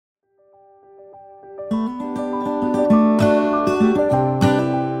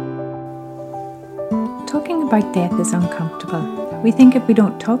about death is uncomfortable. We think if we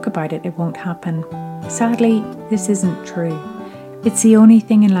don't talk about it, it won't happen. Sadly, this isn't true. It's the only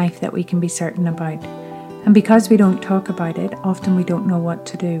thing in life that we can be certain about. And because we don't talk about it, often we don't know what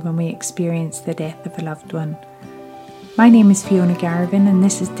to do when we experience the death of a loved one. My name is Fiona Garvin, and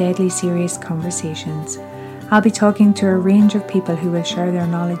this is Deadly Serious Conversations. I'll be talking to a range of people who will share their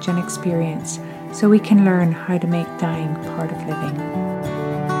knowledge and experience so we can learn how to make dying part of living.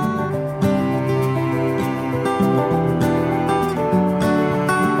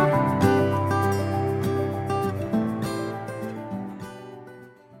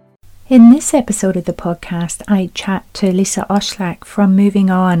 In this episode of the podcast, I chat to Lisa Oshlak from Moving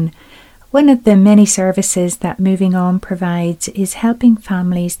On. One of the many services that Moving On provides is helping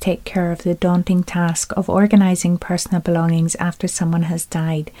families take care of the daunting task of organising personal belongings after someone has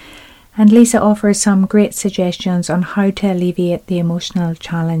died. And Lisa offers some great suggestions on how to alleviate the emotional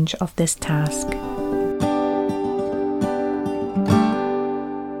challenge of this task.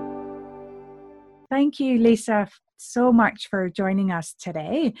 Thank you, Lisa, so much for joining us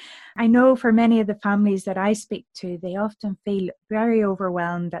today. I know for many of the families that I speak to, they often feel very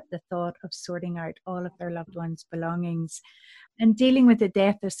overwhelmed at the thought of sorting out all of their loved ones' belongings. And dealing with the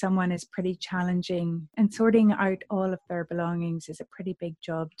death of someone is pretty challenging, and sorting out all of their belongings is a pretty big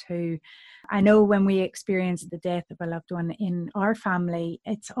job too. I know when we experience the death of a loved one in our family,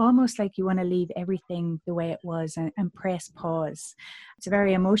 it's almost like you want to leave everything the way it was and press pause. It's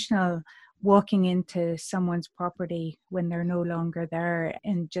very emotional walking into someone's property when they're no longer there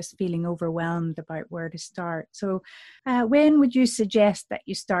and just feeling overwhelmed about where to start. So when would you suggest that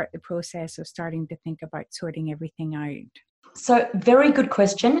you start the process of starting to think about sorting everything out? So very good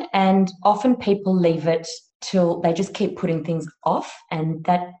question. And often people leave it till they just keep putting things off, and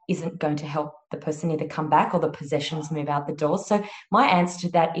that isn't going to help the person either come back or the possessions move out the door. So my answer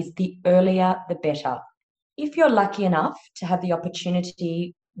to that is the earlier, the better. If you're lucky enough to have the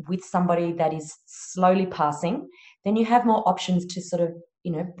opportunity with somebody that is slowly passing, then you have more options to sort of,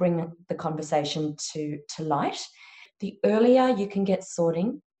 bring the conversation to light. The earlier you can get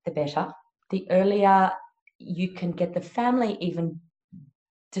sorting, the better. The earlier you can get the family even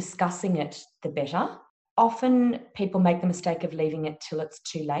discussing it, the better. Often people make the mistake of leaving it till it's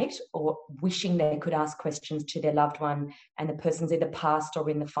too late, or wishing they could ask questions to their loved one and the person's either passed or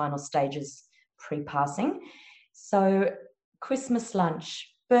in the final stages pre-passing. So Christmas lunch,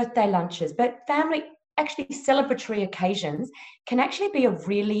 birthday lunches, but family, actually celebratory occasions can actually be a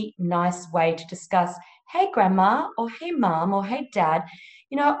really nice way to discuss, hey grandma, or hey mum, or hey dad,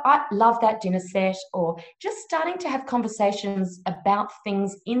 I love that dinner set, or just starting to have conversations about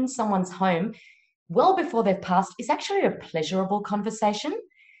things in someone's home well before they've passed is actually a pleasurable conversation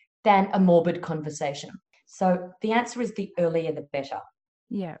than a morbid conversation. So the answer is the earlier the better.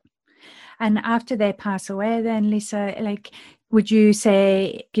 Yeah. And after they pass away then, Lisa, would you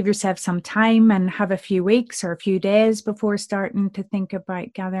say give yourself some time and have a few weeks or a few days before starting to think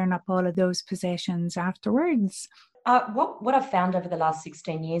about gathering up all of those possessions afterwards? What I've found over the last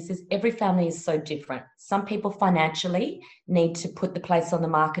 16 years is every family is so different. Some people financially need to put the place on the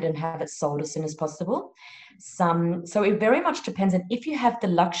market and have it sold as soon as possible. So it very much depends. And if you have the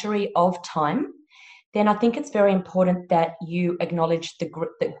luxury of time, then I think it's very important that you acknowledge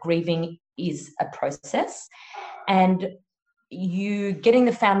that grieving is a process, and you getting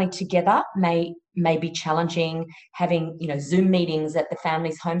the family together may be challenging, having Zoom meetings at the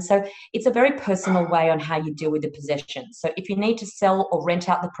family's home. So it's a very personal way on how you deal with the possession. So if you need to sell or rent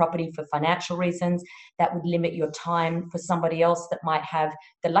out the property for financial reasons, that would limit your time. For somebody else that might have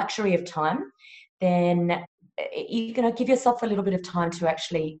the luxury of time, then you're going to give yourself a little bit of time to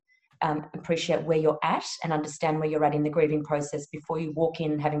actually appreciate where you're at and understand where you're at in the grieving process before you walk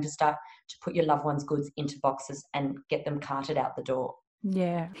in having to start to put your loved one's goods into boxes and get them carted out the door.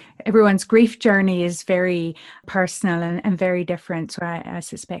 Yeah, everyone's grief journey is very personal and very different. So I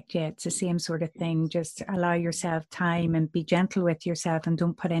suspect, it's the same sort of thing. Just allow yourself time and be gentle with yourself, and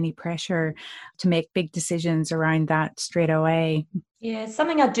don't put any pressure to make big decisions around that straight away. Yeah,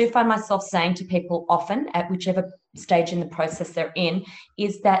 something I do find myself saying to people often at whichever stage in the process they're in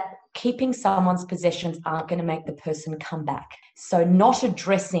is that keeping someone's possessions aren't going to make the person come back. So not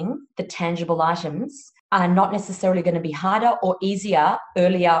addressing the tangible items are not necessarily going to be harder or easier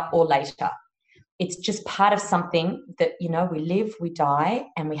earlier or later. It's just part of something that, we live, we die,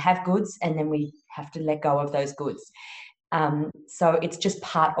 and we have goods, and then we have to let go of those goods. So it's just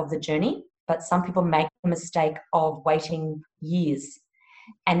part of the journey. But some people make the mistake of waiting years,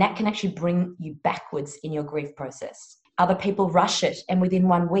 and that can actually bring you backwards in your grief process. Other people rush it, and within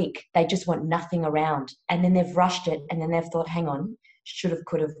 1 week, they just want nothing around. And then they've rushed it, and then they've thought, hang on, should have,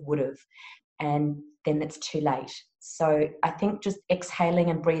 could have, would have. And then it's too late. So I think just exhaling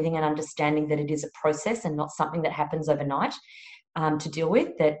and breathing and understanding that it is a process and not something that happens overnight to deal with,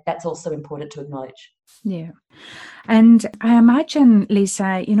 that's also important to acknowledge. Yeah. And I imagine,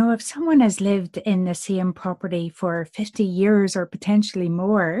 Lisa, if someone has lived in the same property for 50 years or potentially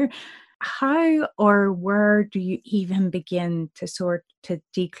more, how or where do you even begin to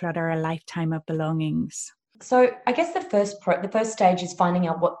declutter a lifetime of belongings? So I guess the first stage is finding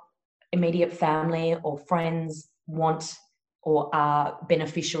out what immediate family or friends want or are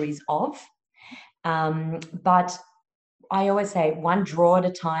beneficiaries of. But I always say one drawer at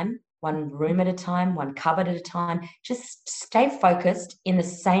a time, one room at a time, one cupboard at a time. Just stay focused in the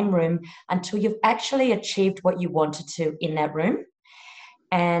same room until you've actually achieved what you wanted to in that room.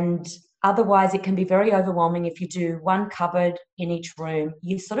 And otherwise, it can be very overwhelming if you do one cupboard in each room.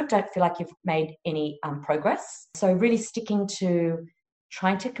 You sort of don't feel like you've made any progress. So really sticking to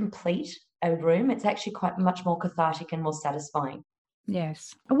trying to complete a room, it's actually quite much more cathartic and more satisfying.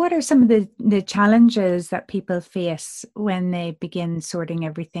 Yes. What are some of the challenges that people face when they begin sorting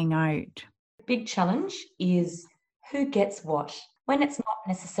everything out? Big challenge is who gets what. When it's not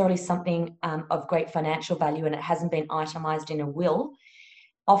necessarily something of great financial value and it hasn't been itemised in a will,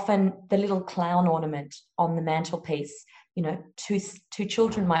 often the little clown ornament on the mantelpiece, two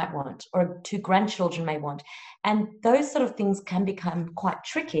children might want or two grandchildren may want. And those sort of things can become quite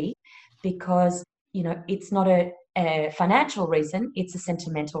tricky because, it's not a financial reason, it's a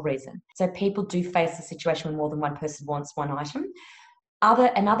sentimental reason. So people do face a situation where more than one person wants one item.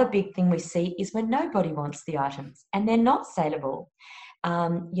 Another big thing we see is when nobody wants the items and they're not saleable.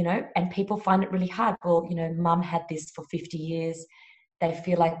 And people find it really hard. Well, mum had this for 50 years. They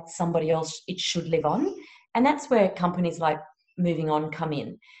feel like somebody else, it should live on. And that's where companies like Moving On come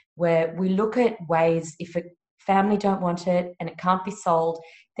in, where we look at ways, if a family don't want it and it can't be sold,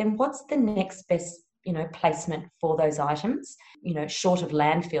 then what's the next best, placement for those items, short of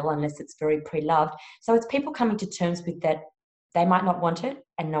landfill, unless it's very pre-loved. So it's people coming to terms with that. They might not want it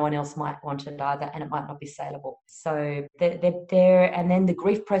and no one else might want it either, and it might not be saleable. So they're there, and then the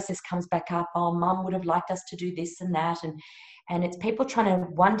grief process comes back up. Oh, mum would have liked us to do this and that. And it's people trying to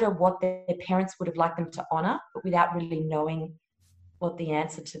wonder what their parents would have liked them to honour, but without really knowing what the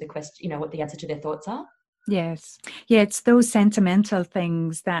answer to the question, what the answer to their thoughts are. Yes. Yeah, it's those sentimental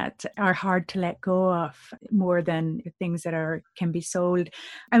things that are hard to let go of more than things that can be sold.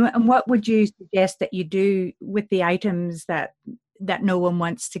 And what would you suggest that you do with the items that no one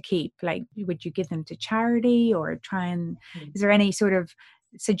wants to keep? Like, would you give them to charity or is there any sort of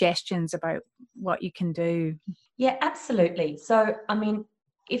suggestions about what you can do? Yeah, absolutely. So,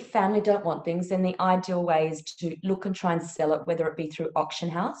 if family don't want things, then the ideal way is to look and try and sell it, whether it be through auction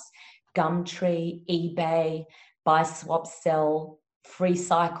house, Gumtree, eBay, buy, swap, sell, free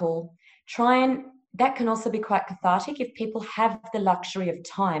cycle. That can also be quite cathartic if people have the luxury of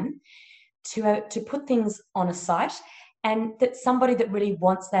time to put things on a site, and that somebody that really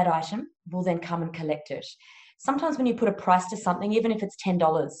wants that item will then come and collect it. Sometimes when you put a price to something, even if it's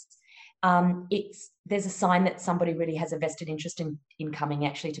 $10, there's a sign that somebody really has a vested interest in coming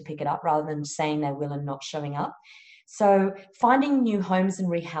actually to pick it up, rather than saying they will and not showing up. So finding new homes and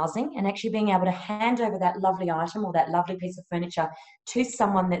rehousing and actually being able to hand over that lovely item or that lovely piece of furniture to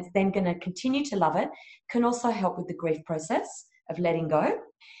someone that's then going to continue to love it can also help with the grief process of letting go.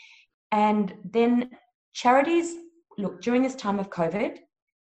 And then charities, look, during this time of COVID,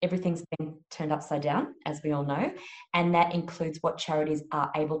 everything's been turned upside down, as we all know, and that includes what charities are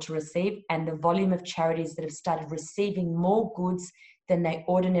able to receive, and the volume of charities that have started receiving more goods than they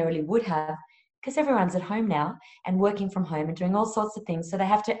ordinarily would have, because everyone's at home now and working from home and doing all sorts of things. So they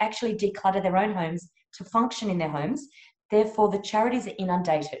have to actually declutter their own homes to function in their homes. Therefore, the charities are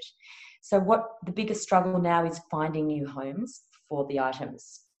inundated. So what the biggest struggle now is finding new homes for the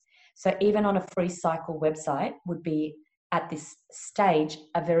items. So even on a free cycle website would be, at this stage,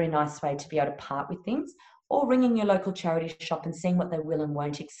 a very nice way to be able to part with things, or ringing your local charity shop and seeing what they will and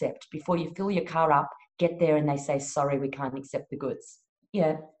won't accept. Before you fill your car up, get there and they say, sorry, we can't accept the goods.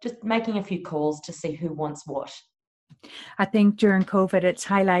 Yeah, just making a few calls to see who wants what. I think during COVID, it's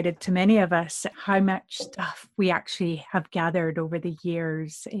highlighted to many of us how much stuff we actually have gathered over the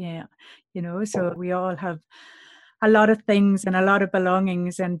years. Yeah, so we all have a lot of things and a lot of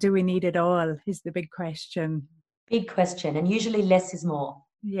belongings, and do we need it all is the big question. Big question, and usually less is more.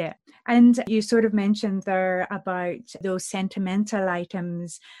 Yeah. And you sort of mentioned there about those sentimental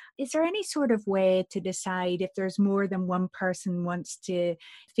items. Is there any sort of way to decide if there's more than one person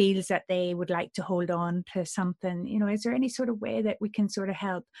feels that they would like to hold on to something? Is there any sort of way that we can sort of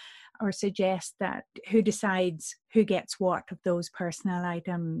help or suggest that who decides who gets what of those personal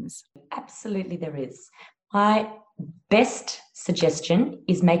items? Absolutely, there is. My best suggestion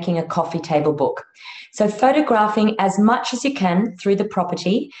is making a coffee table book. So photographing as much as you can through the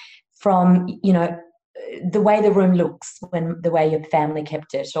property, from, the way the room looks, when the way your family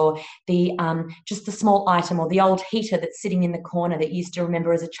kept it, or the just the small item, or the old heater that's sitting in the corner that you used to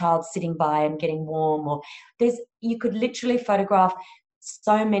remember as a child sitting by and getting warm. Or you could literally photograph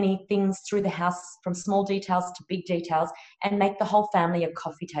so many things through the house, from small details to big details, and make the whole family a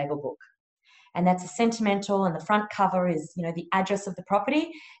coffee table book. And that's a sentimental, and the front cover is, the address of the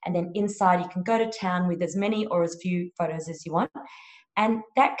property, and then inside you can go to town with as many or as few photos as you want. And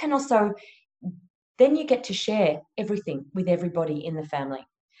that can also, then you get to share everything with everybody in the family.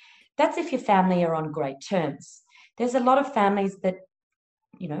 That's if your family are on great terms. There's a lot of families that,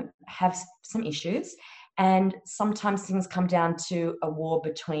 have some issues, and sometimes things come down to a war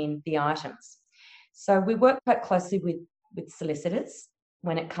between the items. So we work quite closely with solicitors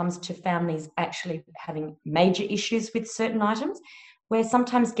when it comes to families actually having major issues with certain items, where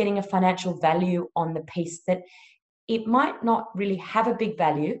sometimes getting a financial value on the piece that it might not really have a big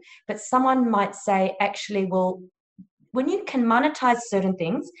value, but someone might say, actually, well, when you can monetize certain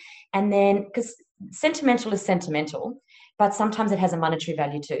things, and then, because sentimental is sentimental, but sometimes it has a monetary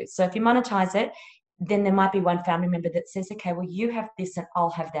value too. So if you monetize it, then there might be one family member that says, okay, well, you have this and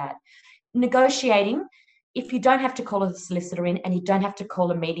I'll have that. Negotiating, if you don't have to call a solicitor in and you don't have to call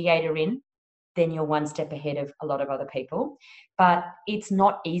a mediator in, then you're one step ahead of a lot of other people. But it's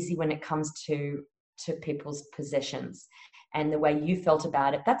not easy when it comes to people's possessions and the way you felt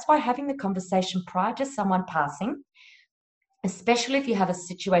about it. That's why having the conversation prior to someone passing, especially if you have a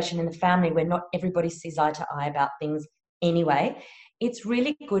situation in the family where not everybody sees eye to eye about things anyway, it's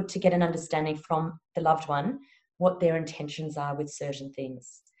really good to get an understanding from the loved one what their intentions are with certain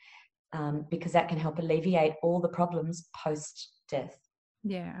things, because that can help alleviate all the problems post-death.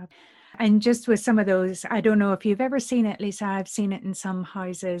 Yeah. And just with some of those, I don't know if you've ever seen it, Lisa, I've seen it in some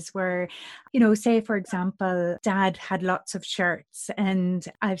houses where, say, for example, dad had lots of shirts, and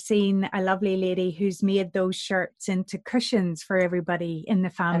I've seen a lovely lady who's made those shirts into cushions for everybody in the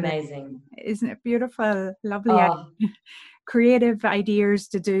family. Amazing. Isn't it beautiful? Lovely. Creative ideas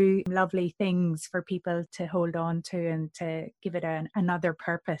to do lovely things for people to hold on to and to give it another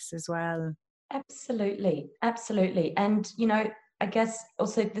purpose as well. Absolutely. Absolutely. And, I guess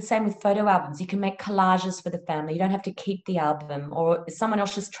also the same with photo albums. You can make collages for the family. You don't have to keep the album, or someone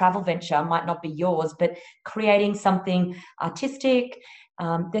else's travel venture might not be yours, but creating something artistic.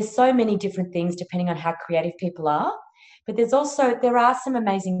 There's so many different things depending on how creative people are. But there are some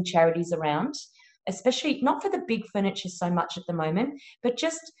amazing charities around, especially not for the big furniture so much at the moment, but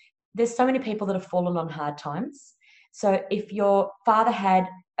just there's so many people that have fallen on hard times. So if your father had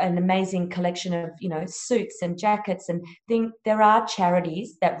an amazing collection of, suits and jackets and things, there are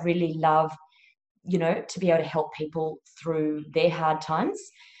charities that really love, to be able to help people through their hard times.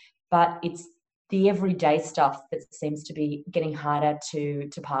 But it's the everyday stuff that seems to be getting harder to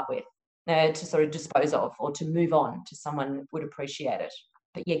part with, to sort of dispose of, or to move on to someone that would appreciate it.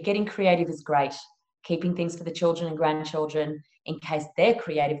 But yeah, getting creative is great. Keeping things for the children and grandchildren in case they're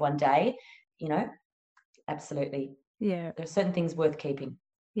creative one day, absolutely. Yeah. There are certain things worth keeping.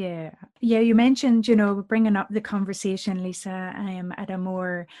 Yeah. You mentioned, bringing up the conversation, Lisa, at a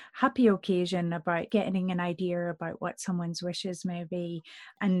more happy occasion about getting an idea about what someone's wishes may be,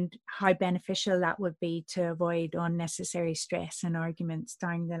 and how beneficial that would be to avoid unnecessary stress and arguments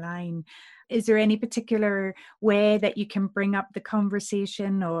down the line. Is there any particular way that you can bring up the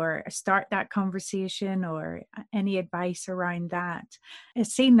conversation or start that conversation, or any advice around that? I've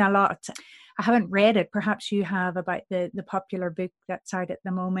seen a lot. I haven't read it. Perhaps you have, about the popular book that's out at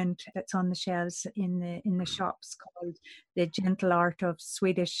the moment, that's on the shelves in the shops, called The Gentle Art of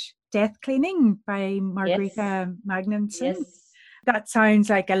Swedish Death Cleaning by Margareta Magnusson. Yes. That sounds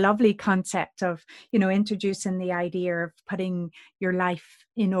like a lovely concept of, introducing the idea of putting your life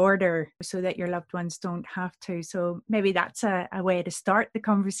in order so that your loved ones don't have to. So maybe that's a way to start the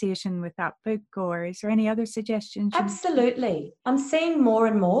conversation with that book. Or is there any other suggestions? Absolutely. I'm seeing more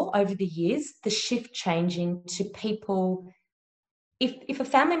and more over the years the shift changing to people. If a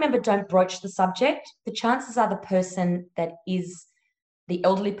family member don't broach the subject, the chances are the person that is the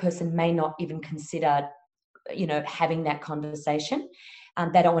elderly person may not even consider having that conversation.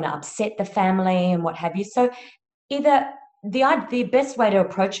 They don't want to upset the family and what have you. So either the best way to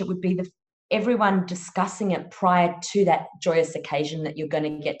approach it would be everyone discussing it prior to that joyous occasion that you're going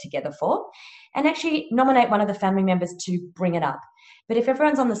to get together for, and actually nominate one of the family members to bring it up. But if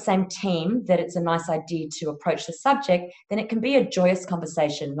everyone's on the same team, that it's a nice idea to approach the subject, then it can be a joyous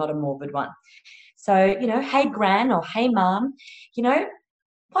conversation, not a morbid one. So, hey, Gran, or hey, Mom, why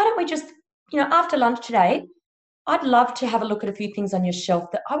don't we just, after lunch today, I'd love to have a look at a few things on your shelf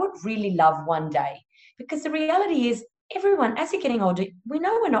that I would really love one day. Because the reality is, everyone, as you're getting older, we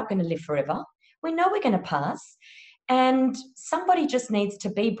know we're not going to live forever. We know we're going to pass. And somebody just needs to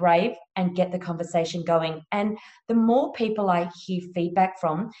be brave and get the conversation going. And the more people I hear feedback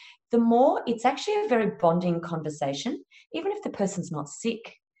from, the more it's actually a very bonding conversation, even if the person's not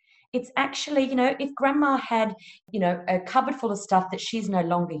sick. It's actually, if grandma had, a cupboard full of stuff that she's no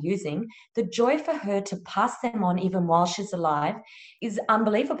longer using, the joy for her to pass them on even while she's alive is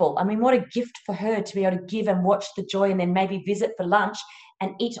unbelievable. I mean, what a gift for her to be able to give and watch the joy and then maybe visit for lunch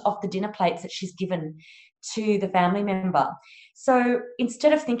and eat off the dinner plates that she's given to the family member. So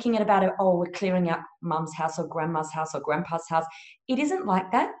instead of thinking about it, oh, we're clearing out mum's house or grandma's house or grandpa's house, it isn't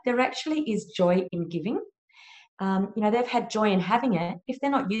like that. There actually is joy in giving. They've had joy in having it. If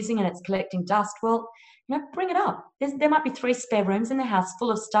they're not using it, it's collecting dust. Well, bring it up. There might be 3 spare rooms in the house full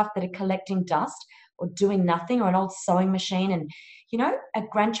of stuff that are collecting dust or doing nothing, or an old sewing machine. And, a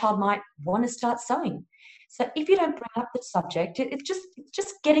grandchild might want to start sewing. So if you don't bring up the subject, it's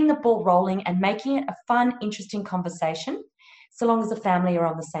just getting the ball rolling and making it a fun, interesting conversation, so long as the family are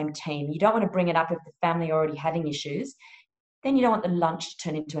on the same team. You don't want to bring it up if the family are already having issues. Then you don't want the lunch to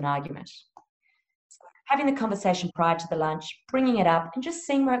turn into an argument. Having the conversation prior to the lunch, bringing it up and just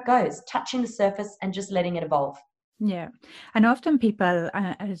seeing where it goes, touching the surface and just letting it evolve. Yeah. And often people,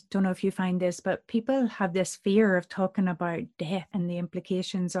 I don't know if you find this, but people have this fear of talking about death and the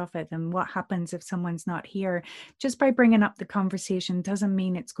implications of it and what happens if someone's not here. Just by bringing up the conversation doesn't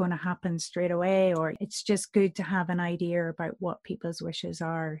mean it's going to happen straight away, or it's just good to have an idea about what people's wishes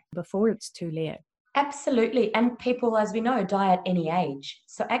are before it's too late. Absolutely. And people, as we know, die at any age.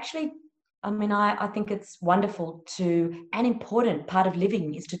 So actually, I think it's wonderful an important part of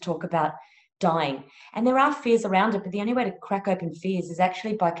living is to talk about dying. And there are fears around it, but the only way to crack open fears is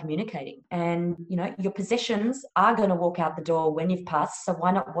actually by communicating. And, your possessions are going to walk out the door when you've passed. So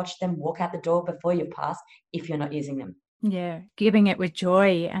why not watch them walk out the door before you've passed if you're not using them? Yeah, giving it with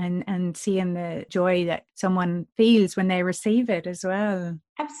joy and seeing the joy that someone feels when they receive it as well.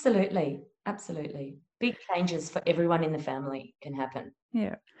 Absolutely. Absolutely. Big changes for everyone in the family can happen.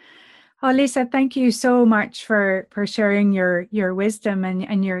 Yeah. Oh, Lisa, thank you so much for sharing your wisdom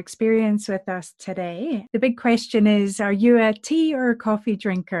and your experience with us today. The big question is, are you a tea or a coffee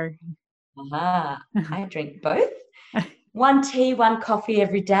drinker? I drink both. 1 tea, 1 coffee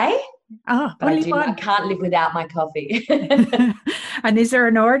every day. Oh, but I can't live without my coffee. And is there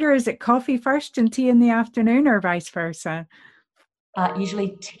an order? Is it coffee first and tea in the afternoon, or vice versa?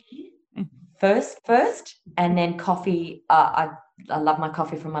 Usually tea first, and then coffee. I love my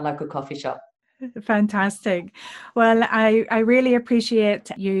coffee from my local coffee shop. Fantastic. Well, I really appreciate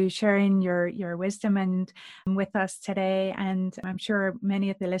you sharing your wisdom and with us today. And I'm sure many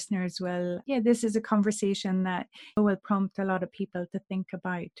of the listeners will, this is a conversation that will prompt a lot of people to think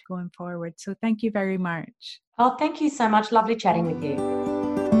about going forward. So thank you very much. Oh, thank you so much. Lovely chatting with you.